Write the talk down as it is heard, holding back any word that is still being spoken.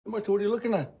Marta, what are you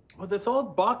looking at? Well, this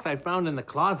old box I found in the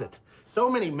closet. So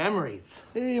many memories.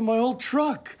 Hey, my old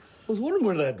truck. I was wondering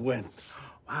where that went.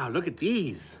 Wow, look at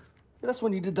these. That's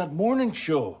when you did that morning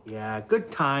show. Yeah,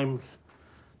 good times.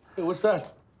 Hey, what's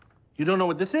that? You don't know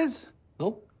what this is?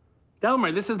 Nope.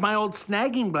 Delmer, this is my old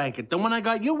snagging blanket, the one I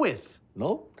got you with.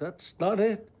 Nope, that's not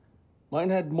it. Mine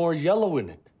had more yellow in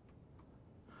it.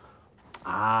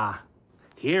 Ah,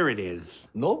 here it is.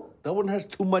 Nope, that one has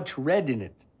too much red in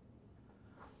it.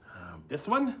 This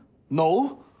one?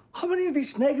 No. How many of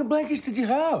these snagging blankets did you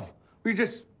have? Were you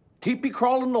just teepee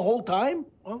crawling the whole time?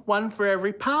 Well, one for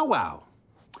every powwow.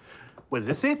 Was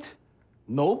this it?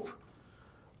 Nope.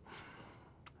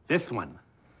 This one.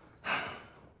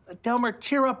 Delmer,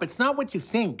 cheer up. It's not what you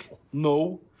think.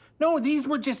 No. No, these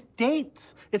were just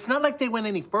dates. It's not like they went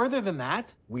any further than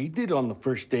that. We did on the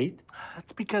first date.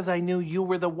 That's because I knew you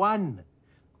were the one.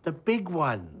 The big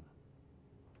one.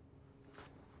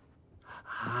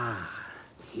 Ah,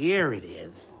 here it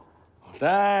is.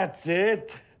 That's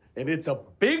it. And it's a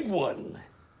big one.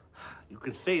 You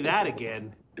can say that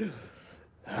again.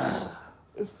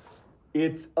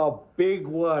 It's a big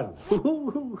one.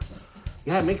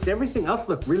 Yeah, it makes everything else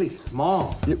look really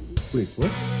small. Wait,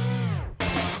 what?